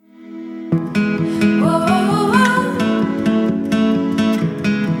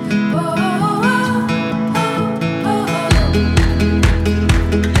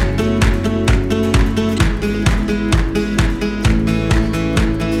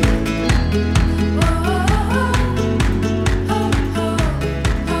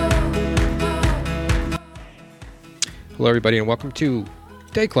Hello, everybody, and welcome to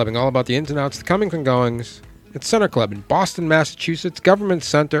Day Clubbing, all about the ins and outs, the comings and goings. It's Center Club in Boston, Massachusetts, Government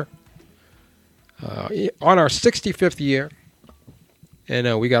Center, on our 65th year,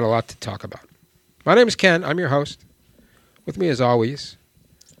 and we got a lot to talk about. My name is Ken. I'm your host. With me, as always,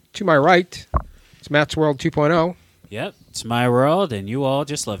 to my right, it's Matt's World 2.0. Yep, it's my world, and you all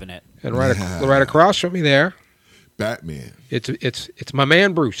just living it. And right across from me there, Batman. It's my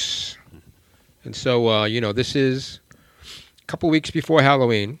man Bruce. And so, this is a couple weeks before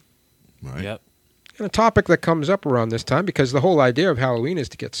Halloween. Right. Yep. And a topic that comes up around this time, because the whole idea of Halloween is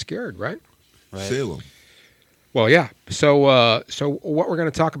to get scared, right? Right. Salem. Well, yeah. So what we're going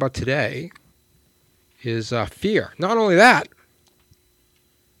to talk about today is fear. Not only that,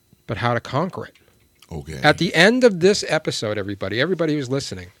 but how to conquer it. Okay. At the end of this episode, everybody who's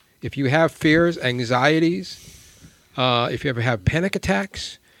listening, if you have fears, anxieties, if you ever have panic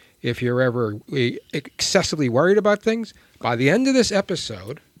attacks, if you're ever excessively worried about things, by the end of this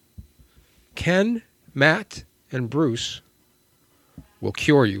episode, Ken, Matt, and Bruce will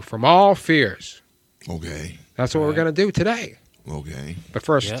cure you from all fears. Okay. That's what we're going to do today. Okay. But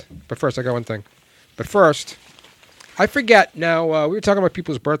first, I got one thing. But first, I forget. Now, we were talking about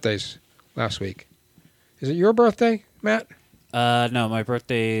people's birthdays last week. Is it your birthday, Matt? No, my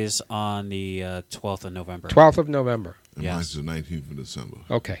birthday's on the 12th of November. 12th of November. And Yes. mine's the 19th of December.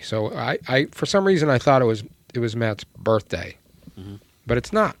 Okay, so I for some reason I thought it was Matt's birthday, but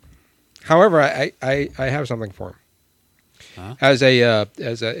it's not. However, I have something for him. Huh? As a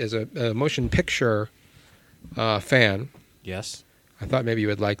motion picture fan, Yes. I thought maybe you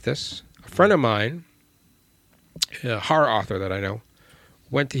would like this. A friend of mine, a horror author that I know,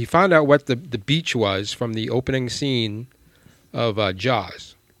 he found out what the beach was from the opening scene of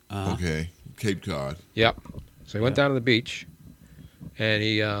Jaws. Okay. Cape Cod. Yep. So he went down to the beach, and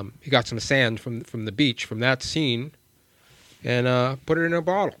he got some sand from the beach from that scene, and put it in a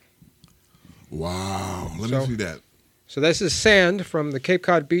bottle. Wow. Let So- me see that. So this is sand from the Cape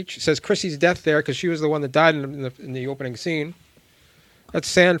Cod beach. It says Chrissy's death there because she was the one that died in the opening scene. That's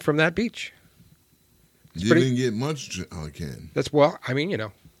sand from that beach. You pretty- didn't get much, Ken. That's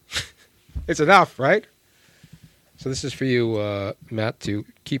it's enough, right? So this is for you, Matt, to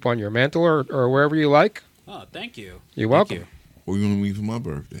keep on your mantle or wherever you like. Oh, thank you. You're Thank welcome. you. What are you going to leave for my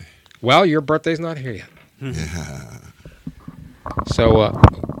birthday? Well, your birthday's not here yet. Yeah.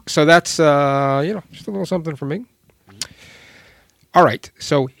 So that's just a little something from me. All right.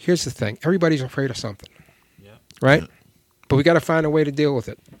 So here's the thing: everybody's afraid of something, Yeah. right? Yeah. But we got to find a way to deal with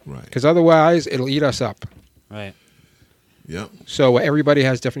it, Right. because otherwise it'll eat us up. Right. Yep. So everybody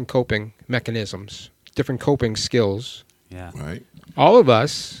has different coping mechanisms, different coping skills. Yeah. Right. All of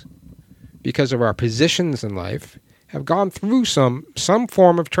us, because of our positions in life, have gone through some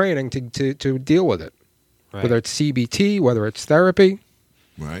form of training to deal with it, Right. whether it's CBT, whether it's therapy.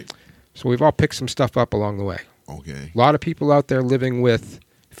 Right. So we've all picked some stuff up along the way. Okay. A lot of people out there living with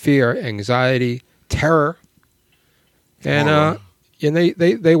fear, anxiety, terror, and Horror.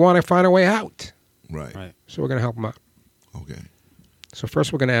 they want to find a way out. Right. Right. So we're going to help them out. Okay. So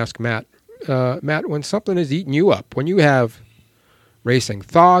first we're going to ask Matt. Matt, when something is eating you up, when you have racing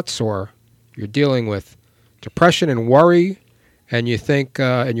thoughts or you're dealing with depression and worry, and you think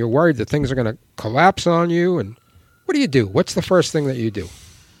and you're worried that things are going to collapse on you, and what do? What's the first thing that you do?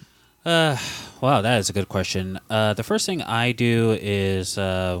 Wow, that is a good question. The first thing I do is,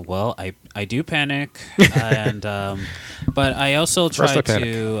 I do panic, and but I also First try I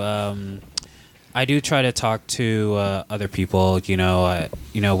panic. to. I do try to talk to other people.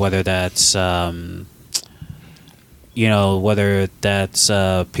 Whether that's whether that's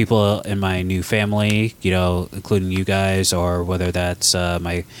people in my new family, including you guys, or whether that's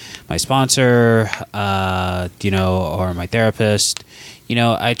my sponsor, or my therapist.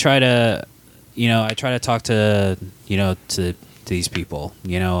 I try to talk to to these people.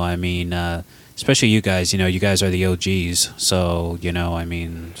 Especially you guys. You guys are the OGs. So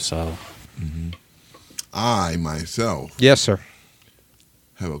I, myself, Yes, sir.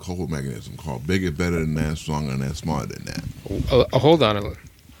 have a coping mechanism called bigger, better than that, stronger than that, smarter than that. Hold on.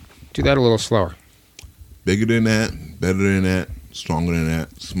 Do that a little slower. Bigger than that, better than that, stronger than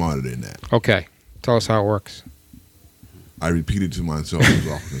that, smarter than that. Okay. Tell us how it works. I repeat it to myself as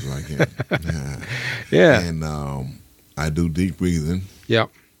often as I can. Yeah. And I do deep breathing. Yep.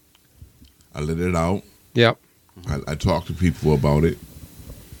 I let it out. Yep. I talk to people about it.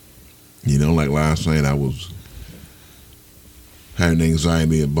 Like last night I was having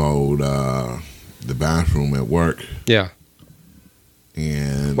anxiety about the bathroom at work. Yeah.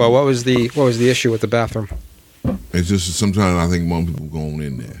 And Well, what was the issue with the bathroom? it's just sometimes I think more people going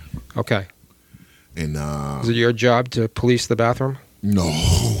in there. Okay. And Is it your job to police the bathroom?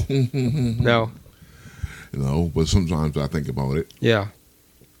 no, No. But sometimes I think about it, Yeah.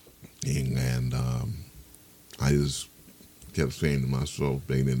 and I just kept saying to myself,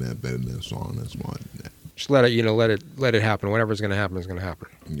 "Being in that better than that song, that's more than that." Just let it, let it happen. Whatever's going to happen is going to happen.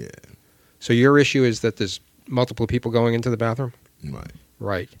 Yeah, So your issue is that there's multiple people going into the bathroom? right.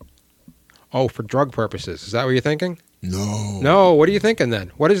 Right. Oh, for drug purposes. Is that what you're thinking? No, No. What are you thinking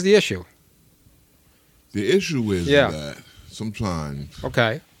then? What is the issue? The issue is Yeah. that sometimes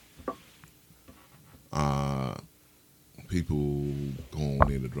Okay. people go on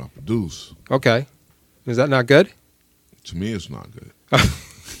there to drop a deuce. Okay. Is that not good? To me, it's not good.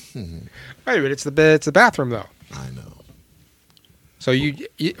 Wait a minute. It's the bathroom though. I know. So you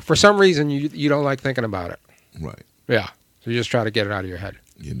for some reason you don't like thinking about it. Right. Yeah. So you just try to get it out of your head.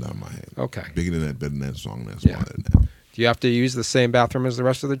 Getting out of my head. Okay. Bigger than that, better than that song, that's Yeah. more than that. Do you have to use the same bathroom as the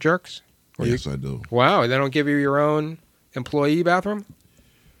rest of the jerks? Or Yes, I do. Wow. They don't give you your own employee bathroom?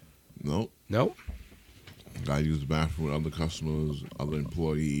 Nope. Nope. I use the bathroom with other customers, other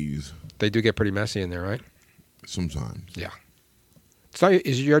employees. They do get pretty messy in there, right? Sometimes. So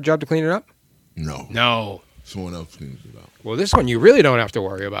is it your job to clean it up? No. No. Someone else cleans it up. Well, this one you really don't have to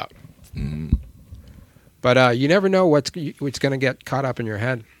worry about. Mm-hmm. But you never know what's going to get caught up in your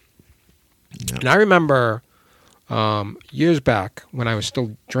head. Yeah. And I remember years back when I was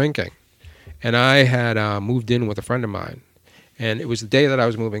still drinking, and I had moved in with a friend of mine, and it was the day that I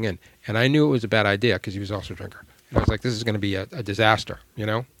was moving in, and I knew it was a bad idea because he was also a drinker. And I was like, this is going to be a disaster, you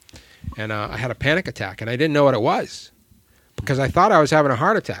know? And I had a panic attack, and I didn't know what it was because I thought I was having a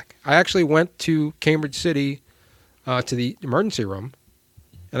heart attack. I actually went to Cambridge City to the emergency room,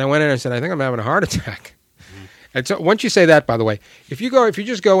 and I went in and said, I think I'm having a heart attack. And so once you say that, by the way, if you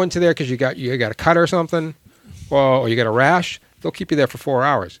just go into there because you got a cut or something, or you got a rash, they'll keep you there for 4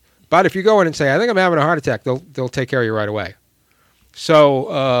 hours. But if you go in and say, I think I'm having a heart attack, they'll take care of you right away.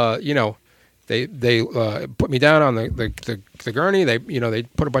 So they put me down on the gurney. They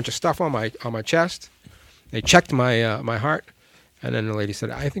put a bunch of stuff on my chest. They checked my heart, and then the lady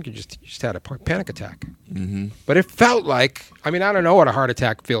said, I think you just had a panic attack. Mm-hmm. But it felt like, I mean, I don't know what a heart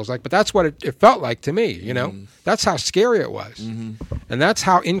attack feels like, but that's what it felt like to me, you know? Mm-hmm. That's how scary it was. Mm-hmm. And that's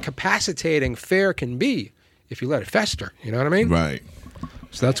how incapacitating fear can be if you let it fester, you know what I mean? Right.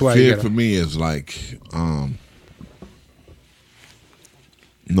 So that's why Fear for me is like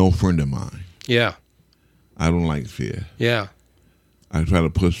no friend of mine. Yeah, I don't like fear. yeah. I try to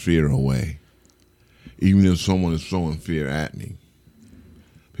push fear away. Even if someone is throwing fear at me,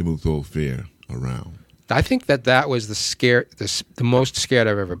 people throw fear around. I think that was the most scared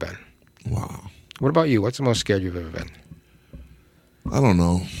I've ever been. Wow. What about you? What's the most scared you've ever been? I don't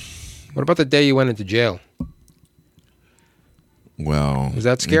know. What about the day you went into jail? Well, Was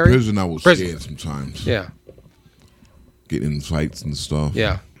that scary? In prison, I was Prison. scared sometimes. Yeah, Getting in fights and stuff.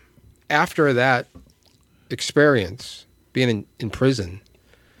 yeah. After that experience, being in prison,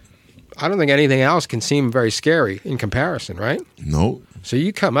 I don't think anything else can seem very scary in comparison, right? Nope. So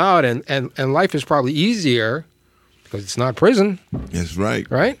you come out and life is probably easier because it's not prison, That's right.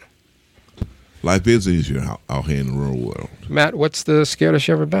 right? Life is easier out here in the real world. Matt, what's the scariest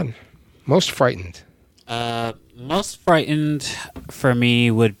you ever been? Most frightened? Most frightened for me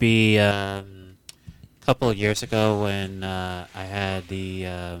would be a couple of years ago when I had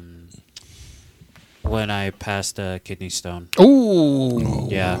when I passed a kidney stone. Ooh.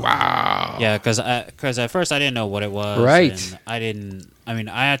 Yeah. Wow. Yeah, because at first I didn't know what it was. Right. And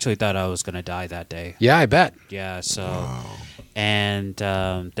I actually thought I was going to die that day. Yeah, I bet. Yeah, so. Wow. And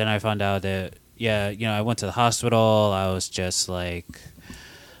then I found out that, I went to the hospital. I was just like,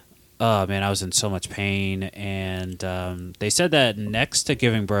 oh, man, I was in so much pain. And they said that next to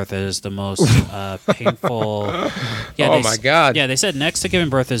giving birth is the most painful. Yeah, Oh, my God. Yeah, they said next to giving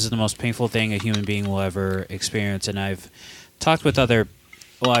birth is the most painful thing a human being will ever experience. And I've talked with other.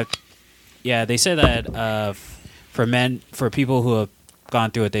 Well, they say that for people who have gone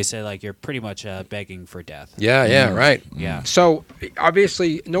through it, they say like you're pretty much begging for death. Yeah, right. Yeah. So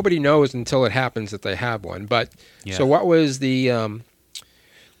obviously nobody knows until it happens that they have one. But Yeah. so what was the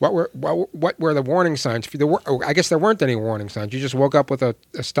what were the warning signs? I guess there weren't any warning signs. You just woke up with a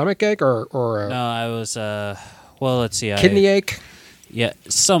stomach ache or a No, I was. Let's see. kidney ache. Yeah,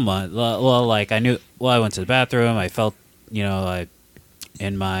 somewhat. Well, like I knew. Well, I went to the bathroom. I felt,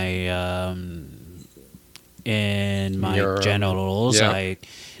 in my Your, genitals. yeah.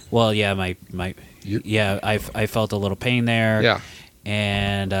 I felt a little pain there. Yeah.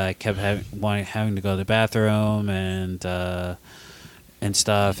 And I kept having to go to the bathroom and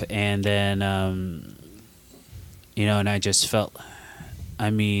stuff. And then, and I just felt. I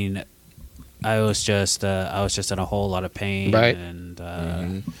mean, I was just in a whole lot of pain, Right.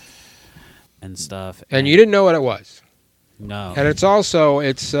 and stuff. And you didn't know what it was. No. And it's also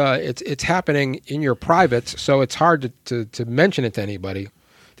it's happening in your privates, so it's hard to mention it to anybody.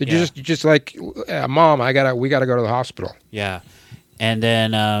 Did Yeah. you just like, Mom, we gotta go to the hospital? Yeah. And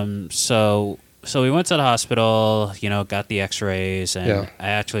then so we went to the hospital, got the X-rays, and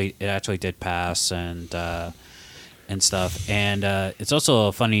Yeah. it actually did pass, and stuff. And it's also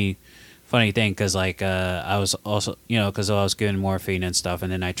a funny thing because I was also because I was given morphine and stuff,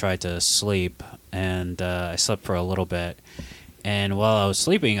 and then I tried to sleep, and I slept for a little bit, and while I was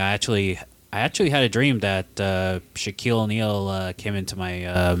sleeping, I actually had a dream that Shaquille O'Neal came into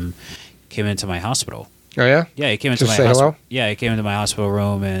my hospital. Oh yeah. Yeah, he came into Just my say hospital. hello? Yeah, he came into my hospital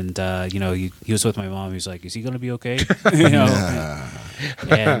room, and he was with my mom. He was like, "Is he gonna be okay?"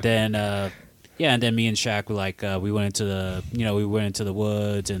 And then and then me and Shaq were we went into the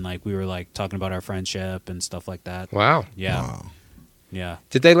woods, and we were talking about our friendship and stuff like that. Wow. Yeah, Wow. yeah.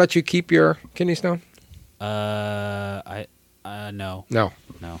 Did they let you keep your kidney stone? No, No,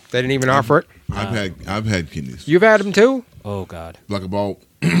 no. they didn't even offer it. I've had kidneys. You've had them too? Oh God. Like about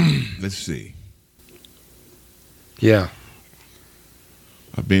let's see. Yeah.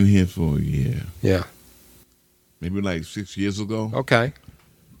 I've been here for a year. Yeah. Maybe like 6 years ago. Okay.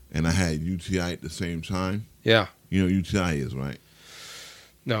 And I had UTI at the same time. Yeah. You know what UTI is, right?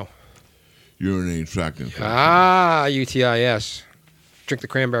 No. Urinary tract infection. Ah, UTIS. Drink the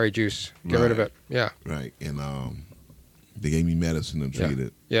cranberry juice. Get rid of Right. it. Yeah. Right. And they gave me medicine to treat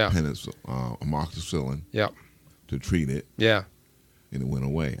it. Yeah. Amoxicillin Yeah. to treat it, Yeah. and it went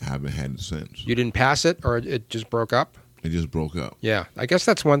away. I haven't had it since. You didn't pass it, or it just broke up? It just broke up. Yeah. I guess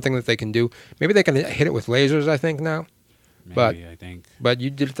that's one thing that they can do. Maybe they can hit it with lasers, I think, now. Maybe, But- I think. But you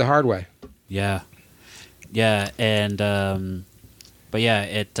did it the hard way. Yeah, yeah, and but yeah,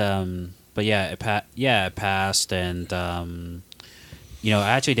 it passed, and I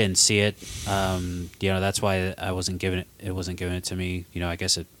actually didn't see it. That's why I wasn't given it. It wasn't given it to me. I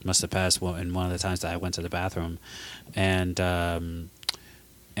guess it must have passed in one of the times that I went to the bathroom, and I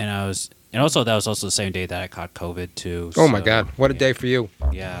was, and also that was also the same day that I caught COVID too. Oh, my so, God. What a yeah. day for you.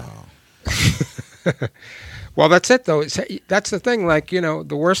 Yeah, Well, that's it, though. That's the thing.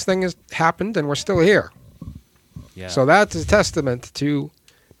 The worst thing has happened, and we're still here. yeah. So that's a testament to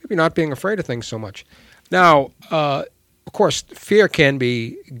maybe not being afraid of things so much. Now, of course, fear can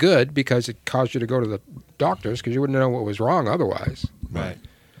be good because it caused you to go to the doctors because you wouldn't know what was wrong otherwise. Right.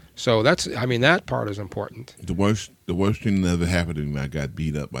 So that part is important. The worst thing that ever happened to me, I got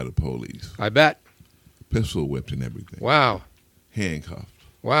beat up by the police. I bet. Pistol whipped and everything. Wow. Handcuffed.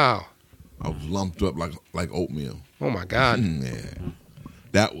 Wow. I was lumped up like oatmeal. Oh, my God. Yeah.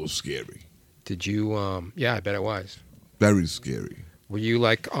 That was scary. Did you, yeah, I bet it was. Very scary. Were you,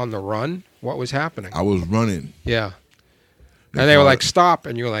 on the run? What was happening? I was running. Yeah. And they were like, stop.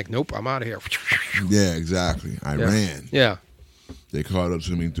 And you were like, nope, I'm out of here. Yeah, exactly. I Yeah. ran. Yeah. They caught up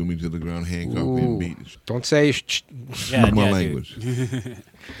to me, threw me to the ground, handcuffed me, Ooh. and beat. Don't say, Excuse Yeah, my yeah, language. I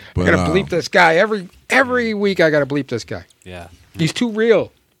But got to bleep this guy. Every week I got to bleep this guy. yeah, He's too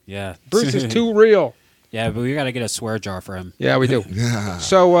real. yeah. Bruce is too real. Yeah, but we gotta get a swear jar for him. Yeah, we do. Yeah.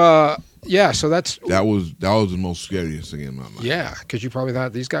 So, so that's, That was the most scariest thing in my life. yeah, because you probably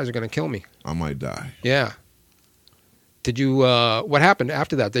thought these guys are going to kill me. I might die. Yeah. Did you, what happened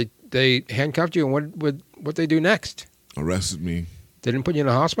after that? They handcuffed you, and what they do next? Arrested me, They didn't put you in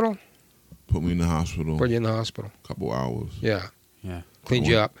the hospital? put me in the hospital. Put you in the hospital. A couple hours. Yeah. Yeah. Cleaned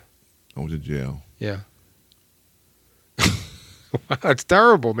you up. I went to jail. Yeah. Wow, that's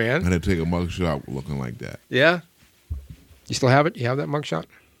terrible, I man. had to take a mugshot looking like that. Yeah. You still have it? You have that mugshot?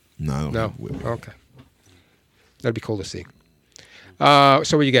 No, I don't No. have it with me. Okay. That'd be cool to see. So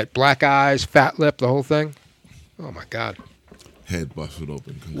what you get? Black eyes, fat lip, the whole thing? Oh, my God. Head busted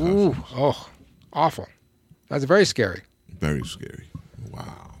open, Ooh. concussions. Oh, awful. That's very scary. Very scary.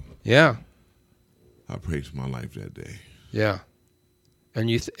 Wow. Yeah. I prayed for my life that day. Yeah. And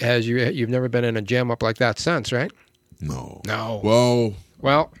you've never been in a jam up like that since, right? No. No. Well,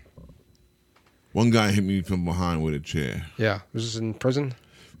 Well, one guy hit me from behind with a chair yeah. Was this in prison?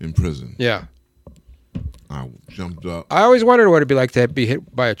 in prison. Yeah. I jumped up. I always wondered what it'd be like to be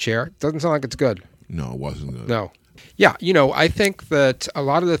hit by a chair. Doesn't sound like it's good. No, it wasn't good. No. Yeah, I think that a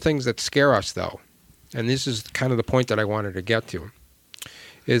lot of the things that scare us, though, and this is kind of the point that I wanted to get to,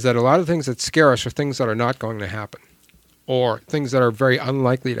 is that a lot of things that scare us are things that are not going to happen or things that are very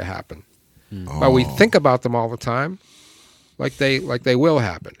unlikely to happen. But we think about them all the time like they will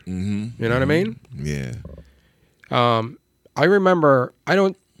happen. Mm-hmm. You know what I mean? Yeah. I remember, I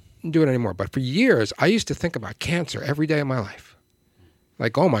don't do it anymore, but for years, I used to think about cancer every day of my life.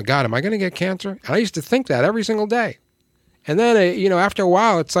 Like, oh my God, am I going to get cancer? And I used to think that every single day. And then, you know, after a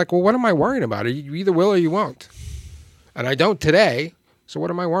while, it's like, well, what am I worrying about? You either will or you won't. And I don't today, so what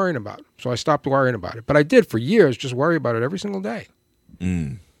am I worrying about? So I stopped worrying about it. But I did for years just worry about it every single day.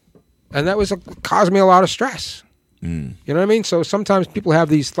 Mm. And that was caused me a lot of stress. Mm. You know what I mean? So sometimes people have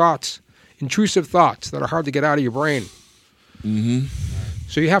these thoughts, intrusive thoughts that are hard to get out of your brain. Mm-hmm.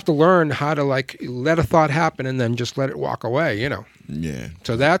 So you have to learn how to like let a thought happen and then just let it walk away, you know. Yeah.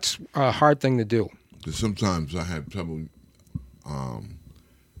 So that's a hard thing to do. 'Cause sometimes I have trouble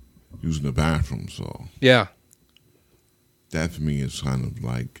using the bathroom, so Yeah. that for me is kind of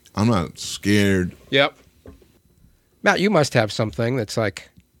like, I'm not scared. Yep. Matt, you must have something that's like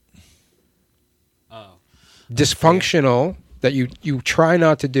Oh. dysfunctional that you try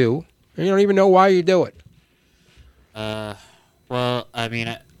not to do, and you don't even know why you do it. Well, I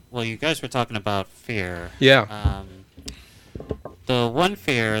mean, well, you guys were talking about fear. Yeah. The one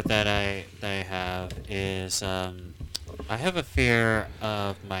fear that I have is I have a fear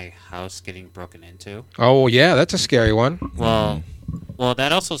of my house getting broken into. Oh, yeah, that's a scary one. Well,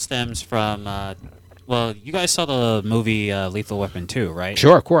 that also stems from. Well, you guys saw the movie Lethal Weapon 2, right?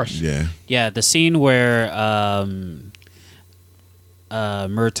 Sure, of course. Yeah. Yeah, the scene where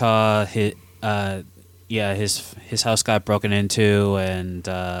Murtaugh his house got broken into, and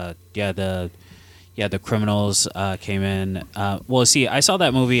the criminals came in. Well, see, I saw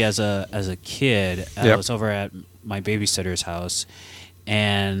that movie as a kid. I Yep. was over at my babysitter's house,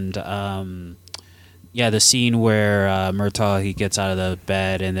 and the scene where Murtaugh, he gets out of the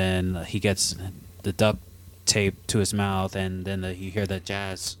bed and then he gets the duct tape to his mouth, and then you hear the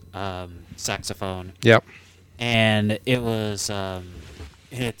jazz saxophone, Yep. and it was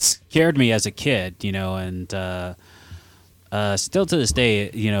it scared me as a kid, you know, and still to this day,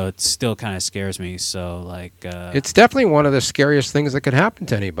 you know, it still kind of scares me. So like, It's definitely one of the scariest things that could happen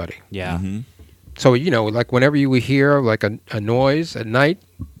to anybody. yeah, Mm-hmm. So, you know, like whenever you hear like a noise at night,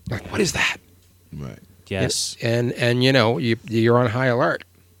 like, what is that? Right. yes, And you know, you're on high alert.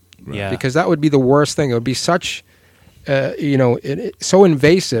 Right. yeah, Because that would be the worst thing. It would be such, you know, so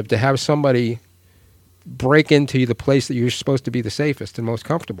invasive to have somebody break into the place that you're supposed to be the safest and most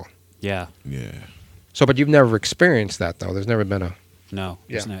comfortable. yeah. Yeah. So, but you've never experienced that, though. There's never been a. No,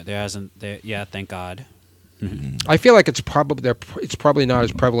 Yeah. there hasn't. Yeah, thank God. I feel like it's probably not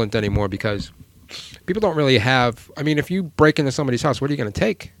as prevalent anymore because people don't really have. I mean, if you break into somebody's house, what are you going to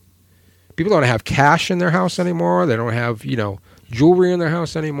take? People don't have cash in their house anymore. They don't have, you know, jewelry in their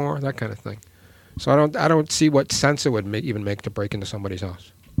house anymore. That kind of thing. So I don't see what sense it would even make to break into somebody's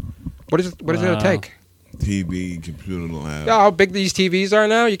house. What is it going to Wow. take? TV, computer lab. Yeah, how big these TVs are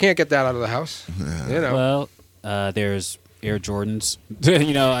now? You can't get that out of the house. You know. Well, there's Air Jordans.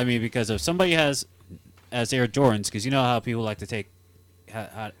 You know, I mean, because if somebody has Air Jordans, because you know how people like to take.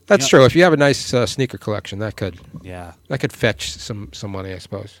 That's true. If you have a nice sneaker collection, that could Yeah. fetch some money, I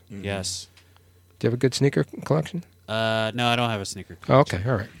suppose. Yes. Do you have a good sneaker collection? No, I don't have a sneaker. Oh, okay,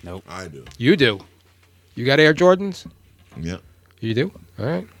 all right. Nope. I do. You do. You got Air Jordans? Yep. You do? All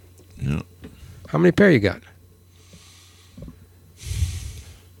right. Yep. How many pair you got?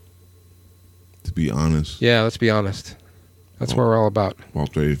 To be honest, Yeah, let's be honest. That's what we're all about. about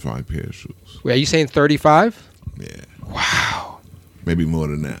 35 pair of shoes. Wait, are you saying 35? Yeah. Wow. Maybe more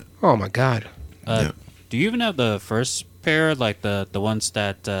than that. Oh, my God. Yeah. Do you even have the first pair, like the ones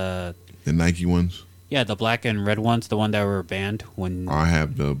that? The Nike ones, Yeah, the black and red ones, the one that were banned when. I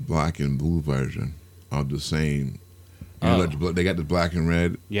have the black and blue version of the same. You know, Oh. like they got the black and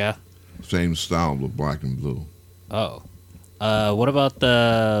red, Yeah. same style, but black and blue. Oh. What about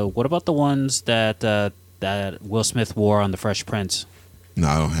the ones that Will Smith wore on the Fresh Prince? No,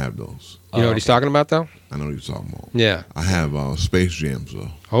 I don't have those. You know what he's talking about, though? I know what you're talking about. Yeah. I have Space Jams, though.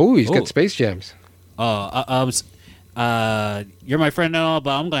 Oh, he's Oh. got Space Jams. You're my friend and all,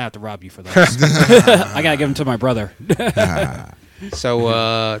 but I'm gonna have to rob you for those. I gotta give them to my brother.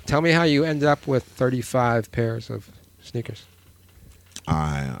 So tell me how you ended up with 35 pairs of sneakers.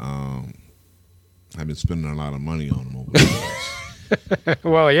 I've been spending a lot of money on them over the years.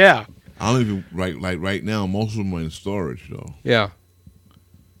 Well, yeah. I don't even right now. Most of them are in storage, though. Yeah.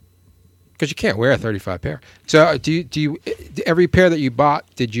 Because you can't wear a 35 pair. So do you every pair that you bought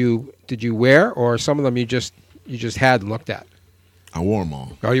did you wear, or some of them you just had and looked at? I wore them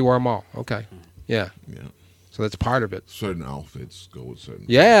all. Oh, you wore them all. Okay. Yeah. Yeah, So that's part of it. certain outfits go with certain.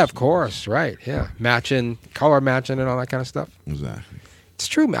 Yeah, of outfits. course. Right. Yeah. Matching, color matching, and all that kind of stuff. Exactly. It's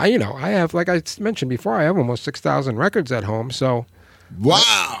true. You know, I have, like I mentioned before, I have almost 6,000 records at home. So,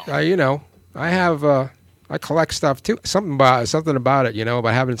 Wow. you know, I have, I collect stuff too. Something about it, you know,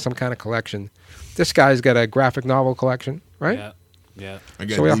 about having some kind of collection. This guy's got a graphic novel collection, right? Yeah. Yeah. I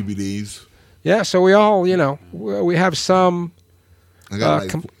got So we all- DVDs. Yeah, so we all, we have some I got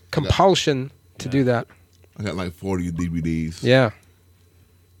compulsion to do that. I got like 40 DVDs. Yeah. Like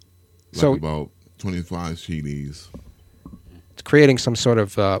So about 25 CDs. it's creating some sort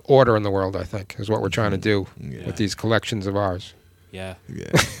of order in the world, I think, is what we're trying to do Yeah. with these collections of ours. Yeah.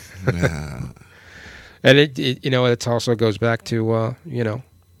 Yeah. Yeah. And it also goes back to,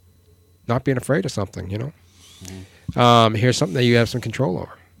 not being afraid of something, Here's something that you have some control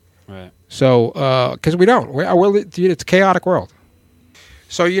over. Right. So, because we don't. It's a chaotic world.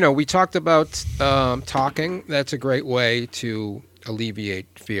 So, we talked about talking. That's a great way to alleviate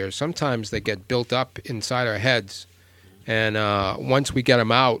fears. Sometimes they get built up inside our heads. And once we get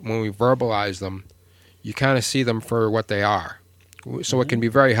them out, when we verbalize them, you kind of see them for what they are. So it can be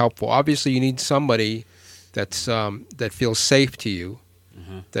very helpful. Obviously, you need somebody that feels safe to you,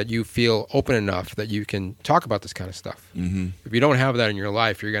 that you feel open enough that you can talk about this kind of stuff. Mm-hmm. If you don't have that in your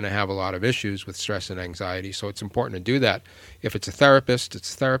life, you're going to have a lot of issues with stress and anxiety. So it's important to do that. If it's a therapist,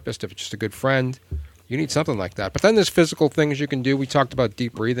 it's a therapist. If it's just a good friend, you need something like that. But then there's physical things you can do. We talked about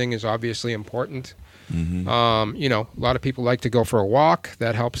deep breathing is obviously important. Mm-hmm. A lot of people like to go for a walk.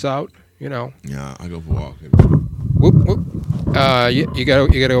 That helps out. Yeah, I go for a walk. Whoop, whoop. You gotta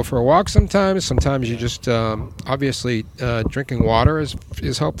go for a walk sometimes. Sometimes you just obviously drinking water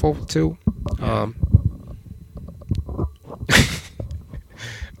is helpful too. All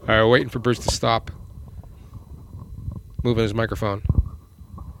right, we're waiting for Bruce to stop moving his microphone.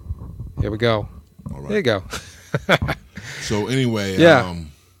 Here we go. All right. There you go. So anyway, Yeah.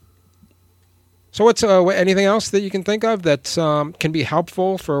 So what's anything else that you can think of that can be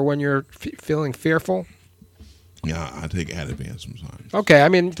helpful for when you're feeling fearful? Yeah, I take Ativan sometimes. Okay, I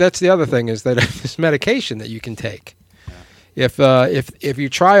mean that's the other thing is that there's medication that you can take. Yeah. If you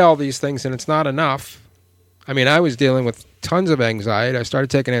try all these things and it's not enough, I mean I was dealing with tons of anxiety. I started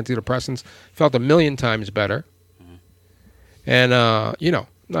taking antidepressants, felt 1,000,000 times better, and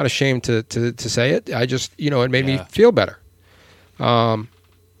not ashamed to say it. I just it made me feel better,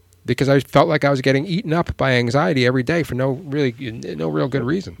 because I felt like I was getting eaten up by anxiety every day for no real good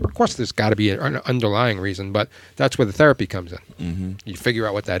reason. Of course, there's got to be an underlying reason, but that's where the therapy comes in. Mm-hmm. You figure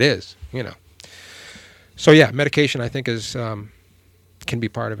out what that is, So yeah, medication I think is can be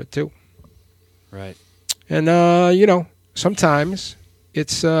part of it too. Right. And sometimes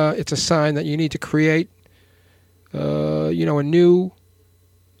it's a sign that you need to create a new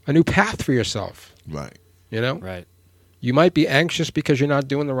path for yourself. Right. Right. You might be anxious because you're not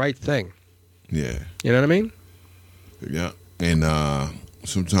doing the right thing. Yeah. You know what I mean? Yeah. And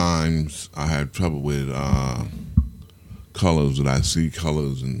sometimes I have trouble with colors that I see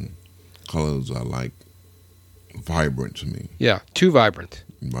and colors are like vibrant to me. Yeah, too vibrant.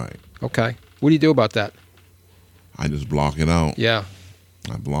 Right. Okay. What do you do about that? I just block it out. Yeah.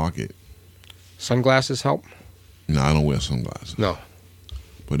 I block it. Sunglasses help? No, I don't wear sunglasses. No.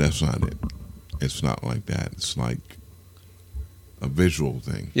 But that's not it. It's not like that. It's like a visual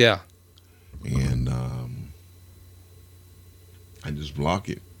thing. Yeah. And I just block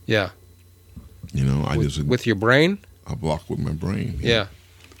it. Yeah. With your brain? I block with my brain. Yeah.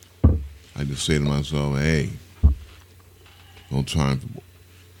 I just say to myself, hey, no time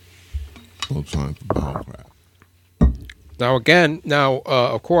for bowel crap. Now,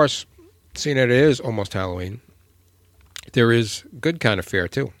 of course, seeing that it is almost Halloween, there is good kind of fear,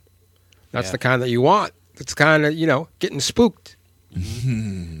 too. That's the kind that you want. It's kind of, getting spooked.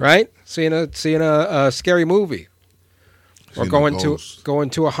 Right? Seeing a scary movie. Or going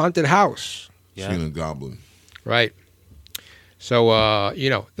to a haunted house. Yeah. Seeing a goblin. Right. So,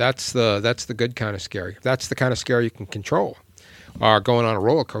 that's the good kind of scary. That's the kind of scary you can control. Or going on a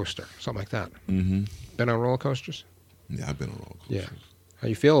roller coaster, something like that. Mm-hmm. Been on roller coasters? Yeah, I've been on roller coasters. Yeah. How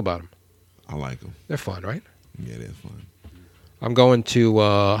you feel about them? I like them. They're fun, right? Yeah, they're fun. I'm going to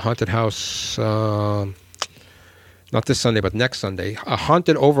a haunted house, not this Sunday, but next Sunday. A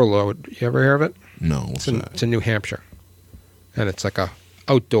Haunted Overload. You ever hear of it? No, what's that? It's in New Hampshire. And it's like a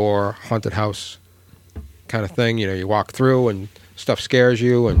outdoor haunted house kind of thing. You walk through and stuff scares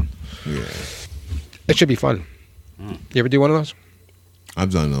you, and Yeah. it should be fun. You ever do one of those?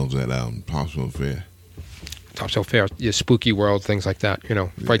 I've done those at Possible Fair. Top Fair, your Spooky World, things like that.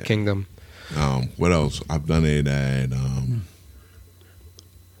 Fright Yeah. Kingdom. What else? I've done it at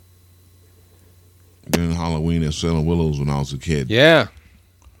during Halloween at Salem Willows when I was a kid. Yeah.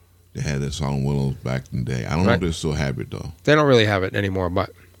 They had that Salem Willows back in the day. I don't know Right. if they still have it though. They don't really have it anymore,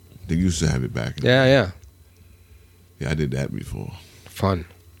 but They used to have it back in the yeah, day. yeah. Yeah, I did that before. Fun.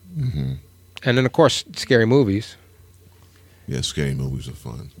 Mm-hmm. And then, of course, scary movies. Yeah, scary movies are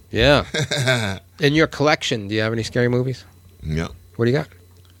fun. Yeah. In your collection, do you have any scary movies? Yep. What do you got?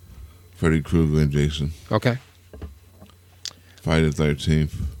 Freddy Krueger and Jason. Okay. Friday the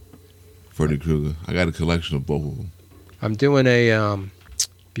 13th. Freddy Krueger. I got a collection of both of them. I'm doing a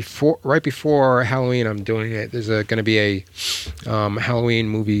right before Halloween. I'm doing it. There's going to be a Halloween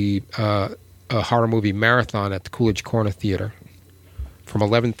movie, a horror movie marathon at the Coolidge Corner Theater from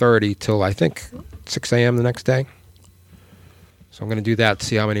 11:30 till I think 6 a.m. the next day. So I'm going to do that to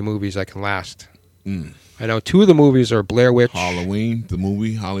see how many movies I can last. I know 2 of the movies are Blair Witch. Halloween, the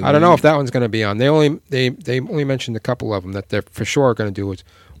movie Halloween. I don't know if that one's going to be on. They only mentioned a couple of them that they're for sure going to do.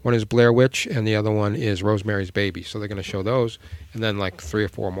 One is Blair Witch, and the other one is Rosemary's Baby. So they're going to show those, and then like 3 or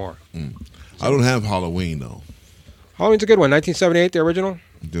 4 more. I don't have Halloween, though. Halloween's a good one. 1978, the original?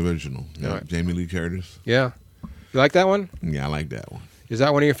 The original. Yeah. Right. Jamie Lee Curtis. Yeah. You like that one? Yeah, I like that one. Is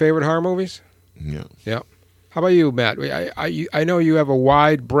that one of your favorite horror movies? Yeah. Yeah. How about you, Matt? I know you have a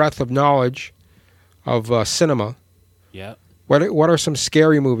wide breadth of knowledge of cinema. Yeah. What are some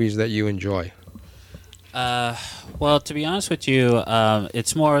scary movies that you enjoy? Well, to be honest with you,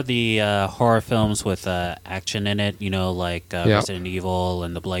 it's more the horror films with action in it, like Resident Evil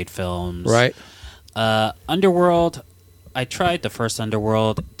and the Blade films. Right. Underworld, I tried the first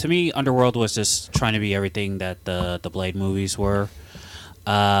Underworld. To me, Underworld was just trying to be everything that the Blade movies were.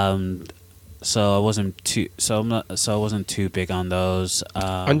 So I wasn't too big on those.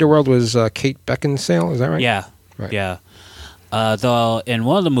 Underworld was Kate Beckinsale, is that right? Yeah. Right. Yeah. Though in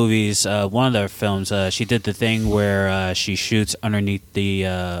one of the movies, one of their films, she did the thing where she shoots underneath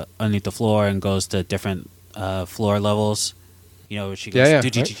the floor and goes to different floor levels. She goes,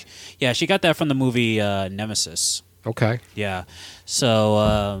 right. Yeah, she got that from the movie Nemesis. Okay. Yeah.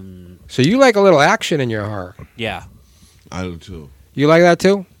 So So you like a little action in your horror? yeah. I do, too. You like that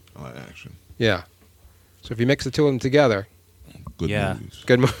too? I like action. Yeah. So if you mix the two of them together, Good Yeah. movies.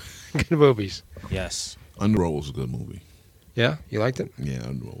 good movies. Yes. Underworld was a good movie. Yeah, you liked it. Yeah,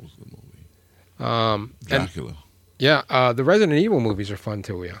 Underworld was a good movie. And Dracula. yeah, the Resident Evil movies are fun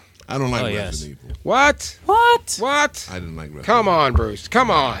too. Yeah. I don't like Oh, yes. Resident Evil. What? What? What? I didn't like Resident Come Evil. on, Bruce. Come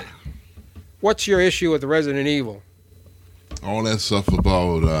on. What's your issue with the Resident Evil? All that stuff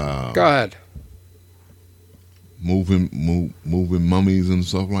about Go ahead. moving mummies and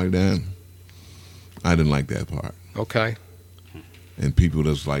stuff like that. I didn't like that part. Okay. And people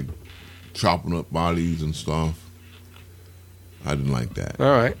that's like chopping up bodies and stuff. I didn't like that. All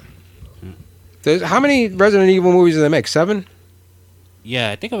right. How many Resident Evil movies do they make? 7?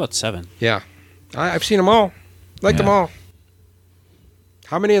 Yeah, I think about 7. Yeah. I've seen them all. Like them Yeah. all.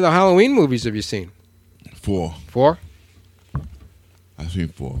 How many of the Halloween movies have you seen? 4. 4? I've seen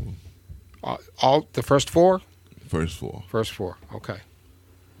 4 of them. All the first 4? First 4. First 4. Okay.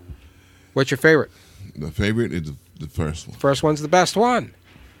 What's your favorite? The favorite is the first one. First one's the best one.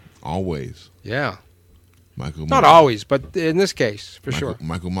 Always. Yeah. Michael Not Myers. always, but in this case, for sure.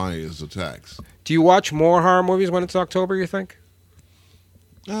 Michael Myers attacks. Do you watch more horror movies when it's October, you think?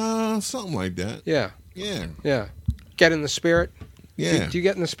 Something like that. Yeah. Yeah. Yeah. Get in the spirit? Yeah. Do you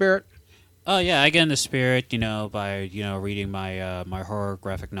get in the spirit? Oh yeah, I get in the spirit, by reading my my horror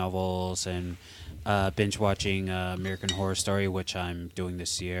graphic novels and binge watching American Horror Story, which I'm doing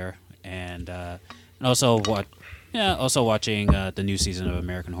this year, and also watching the new season of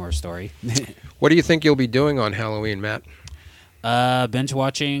American Horror Story. What do you think you'll be doing on Halloween, Matt? Binge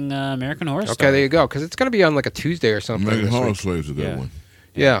watching American Horror Story. Okay, there you go. Because it's going to be on like a Tuesday or something. American this Horror week. Story is a good Yeah. one.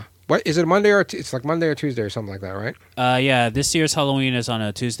 Yeah. What is it? Monday or it's like Monday or Tuesday or something like that, right? Yeah, this year's Halloween is on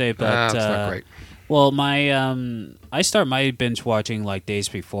a Tuesday, but That's not great. well, my I start my binge watching like days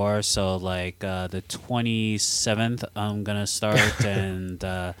before, so like the 27th I'm gonna start, and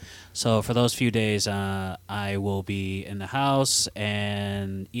so for those few days I will be in the house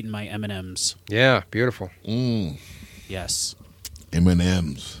and eating my M&Ms. Yeah, beautiful. Yes.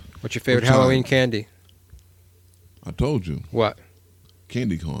 M&M's. What's your favorite What time? Halloween candy? I told you. What?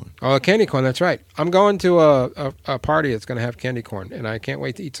 Candy corn. Oh, candy corn. That's right. I'm going to a party that's going to have candy corn, and I can't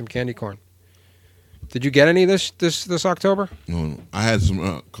wait to eat some candy corn. Did you get any this October? No, I had some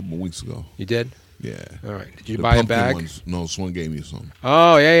a couple weeks ago. You did. Yeah. All right. Did you The buy a pumpkin bag? Ones, no, someone gave me some.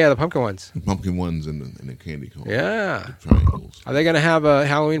 Oh yeah, the pumpkin ones. The pumpkin ones and the candy corn. Yeah. The triangles. Are they going to have a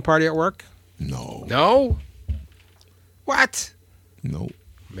Halloween party at work? No. No. What? No.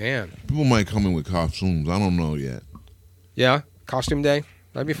 Man. People might come in with costumes. I don't know yet. Yeah. Costume day.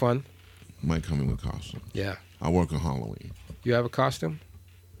 That'd be fun. Might come in with costumes. Yeah. I work on Halloween. You have a costume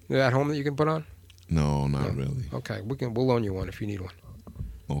at home that you can put on? No, not No. really. Okay. We'll loan you one if you need one.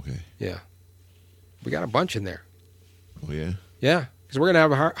 Okay. Yeah. We got a bunch in there. Oh, yeah? Yeah. Because we're going to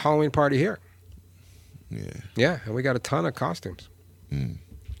have a Halloween party here. Yeah. Yeah. And we got a ton of costumes. Mm.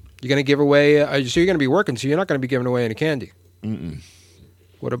 You're going to give away, so you're going to be working, so you're not going to be giving away any candy.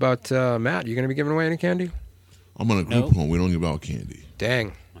 What about Matt? You going to be giving away any candy? I'm on a group Nope. home. We don't give out candy.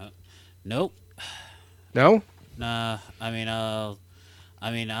 Dang. Nope. No? Nah.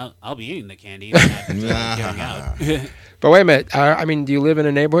 I'll be eating the candy. But not giving out. But wait a minute. I mean, do you live in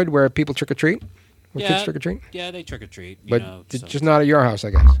a neighborhood where people trick or treat? Where kids trick or treat? Yeah, they trick or treat. But just not at your house,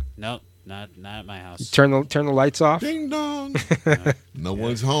 I guess. Nope, not at my house. Turn the lights off. Ding dong. No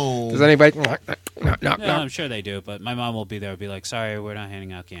one's home. Does anybody? Knock, Yeah, I'm sure they do, but my mom will be there. Be like, "Sorry, we're not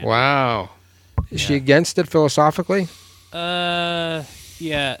handing out candy." Wow. Is she Yeah. against it philosophically?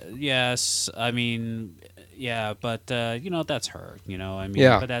 Yes. I mean, yeah, but that's her.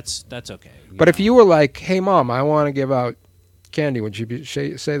 Yeah. but that's okay. But if you were like, "Hey, Mom, I want to give out candy," would you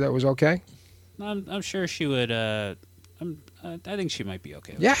say that was okay? I'm sure she would. I think she might be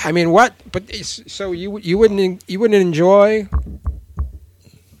okay. With Yeah. I mean, what? But so you wouldn't enjoy?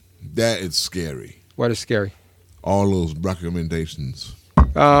 That is scary. What is scary? All those recommendations.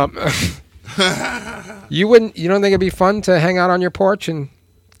 You wouldn't? You don't think it'd be fun to hang out on your porch and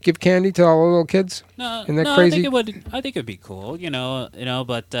give candy to all the little kids? No, Isn't that no, crazy? I think it'd be cool,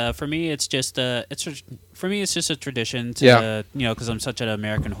 But for me, it's just it's just a tradition to, Yeah. because I'm such an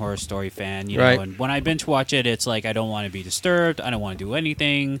American Horror Story fan, Right. And when I binge watch it, it's like I don't want to be disturbed. I don't want to do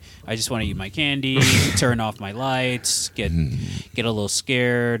anything. I just want to eat my candy, turn off my lights, get a little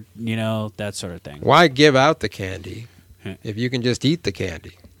scared, that sort of thing. Why give out the candy if you can just eat the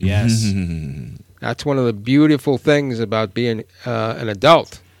candy? Yes. That's one of the beautiful things about being an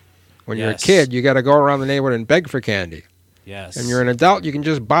adult. When you're a Yes. kid, you got to go around the neighborhood and beg for candy. Yes. And you're an adult, you can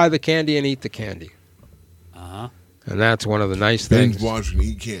just buy the candy and eat the candy. Uh-huh. And that's one of the nice Binge things. watch and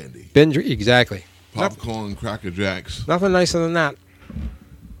eat candy. Binge, exactly. Popcorn, Cracker Jacks. Nothing nicer than that.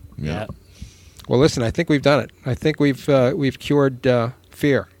 Yeah. Well, listen, I think we've done it. I think we've cured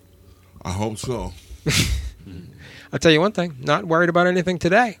fear. I hope so. I'll tell you one thing, not worried about anything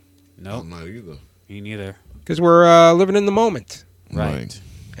today Nope. I'm not either. Me neither. because we're living in the moment. Right.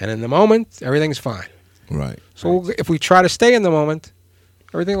 And in the moment, everything's fine. Right. So if we try to stay in the moment,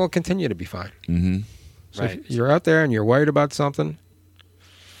 everything will continue to be fine. Mm-hmm. So Right. if you're out there and you're worried about something,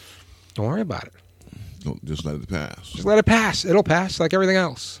 don't worry about it. Don't just let it pass. Just let it pass. It'll pass like everything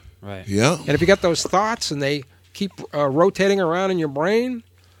else. Right. Yeah. And if you get those thoughts and they keep rotating around in your brain,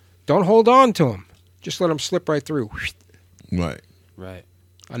 don't hold on to them. Just let them slip right through. Right. Right.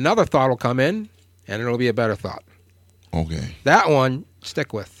 Another thought will come in, and it'll be a better thought. Okay. That one,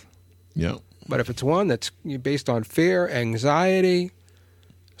 stick with. Yep. But if it's one that's based on fear, anxiety,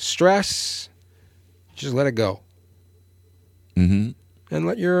 stress, just let it go Mm-hmm. and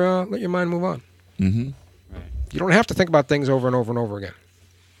let your mind move on. Mm-hmm. Right. You don't have to think about things over and over and over again.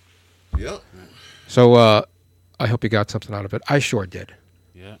 Yep. So I hope you got something out of it. I sure did.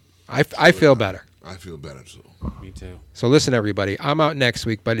 Yeah. I feel better. I feel better too. Me too. So listen, everybody, I'm out next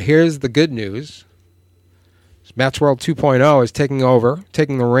week, but here's the good news. Matt's World 2.0 is taking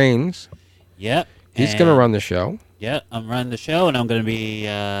the reins. Yep. He's going to run the show. Yeah, I'm running the show, and I'm going to be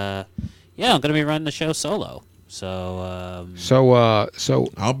running the show solo. So So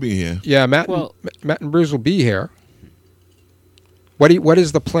I'll be here. yeah, Matt and Bruce will be here. What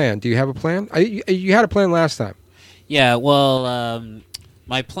is the plan? Do you have a plan? You had a plan last time. yeah, well,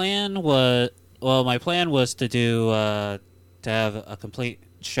 my plan was to do to have a complete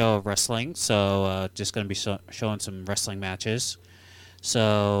show of wrestling. So just going to be showing some wrestling matches.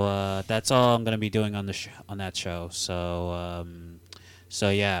 So that's all I'm going to be doing on that show. So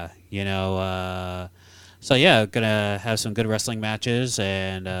gonna have some good wrestling matches,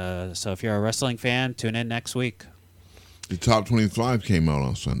 and so if you're a wrestling fan, tune in next week. The top 25 came out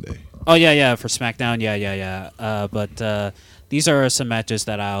on Sunday. Oh yeah, for SmackDown, yeah. But these are some matches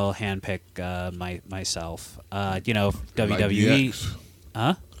that I'll handpick myself. WWE, Like DX.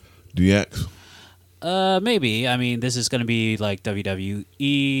 huh? DX. Maybe. I mean, this is going to be like WWE,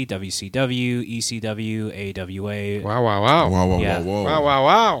 WCW, ECW, AWA. Wow. Whoa. Yeah.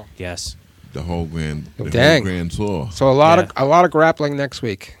 Wow. Yes. The whole grand tour. So a lot of grappling next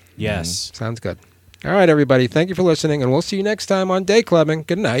week. Yes. Sounds good. All right, everybody. Thank you for listening, and we'll see you next time on Day Clubbing.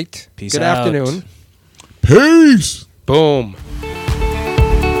 Good night. Peace Good out. afternoon. Peace. Boom.